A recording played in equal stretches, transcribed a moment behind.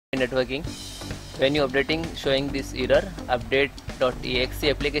networking. When you updating, showing this error, update.exe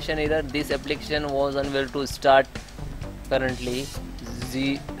application error. This application was unable to start currently.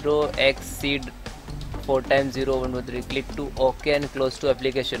 0xc0000135. Click to OK and close to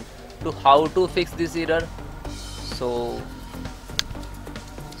application. To how to fix this error? So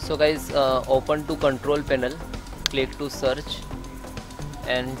guys, open to control panel, click to search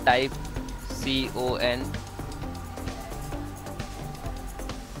and type con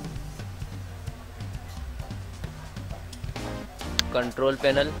control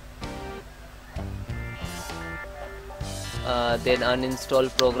panel, then uninstall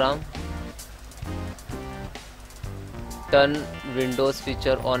program, turn Windows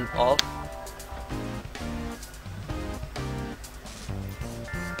feature on off,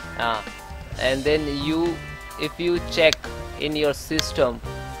 and then if you check in your system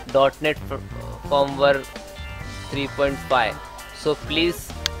 .NET firmware 3.5, so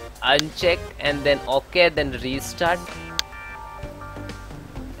please uncheck and then OK, then restart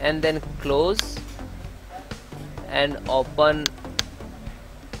and then close and open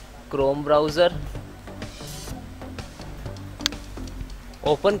Chrome browser.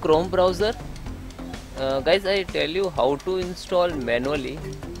 Open Chrome browser. Guys, I tell you how to install manually.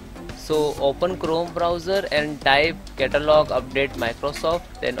 So open Chrome browser and type catalog update Microsoft,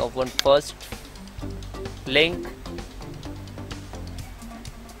 then open first link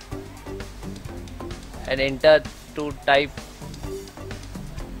and enter to type.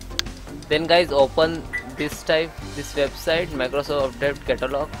 Then guys, open this website Microsoft Update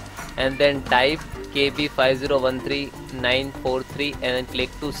Catalog and then type KB5013943 and then click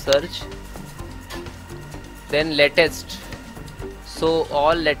to search. Then latest, so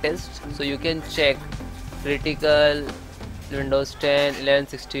all latest, so you can check critical Windows 10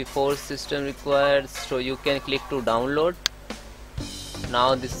 1164 system required, so you can click to download.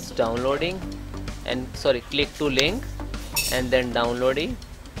 Now this is downloading, and click to link and then downloading.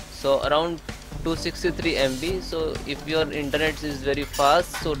 So around 263 MB. So if your internet is very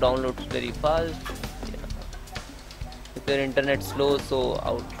fast, so downloads very fast. If your internet slow, so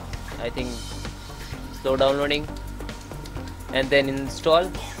I think slow downloading, and then install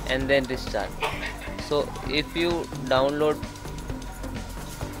and then restart. So if you download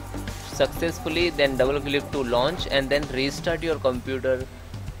successfully, then double click to launch and then restart your computer,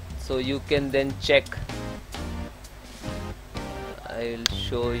 so you can then check. I will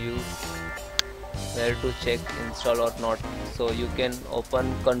show you where to check install or not. So you can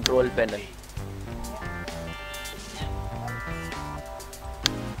open control panel,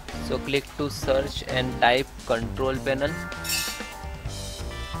 so click to search and type control panel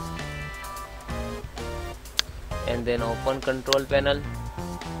and then open control panel,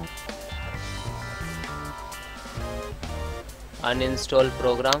 uninstall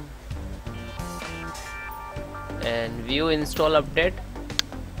program and view install update,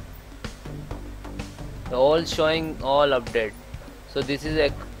 all showing all update. So this is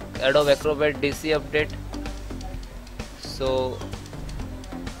a Adobe Acrobat DC update. So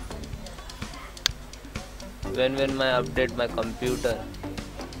when I update my computer,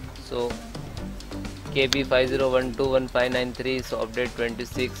 so KB5012943, so update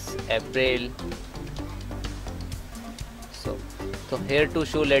 26 April. So here to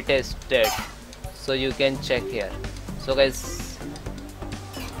show latest date, so you can check here. So guys,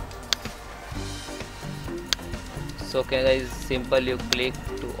 simple, you click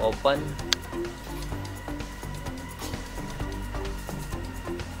to open.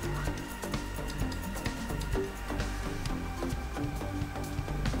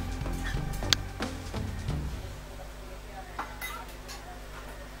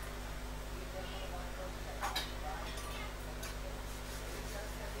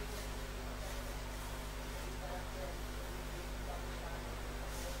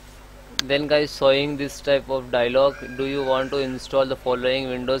 Then guys, showing this type of dialog, do you want to install the following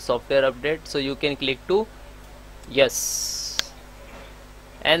Windows software update? So you can click to yes,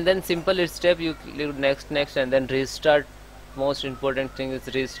 and then simple step, you click next and then restart. Most important thing is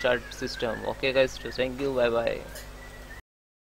restart system. Okay guys, so thank you, bye bye.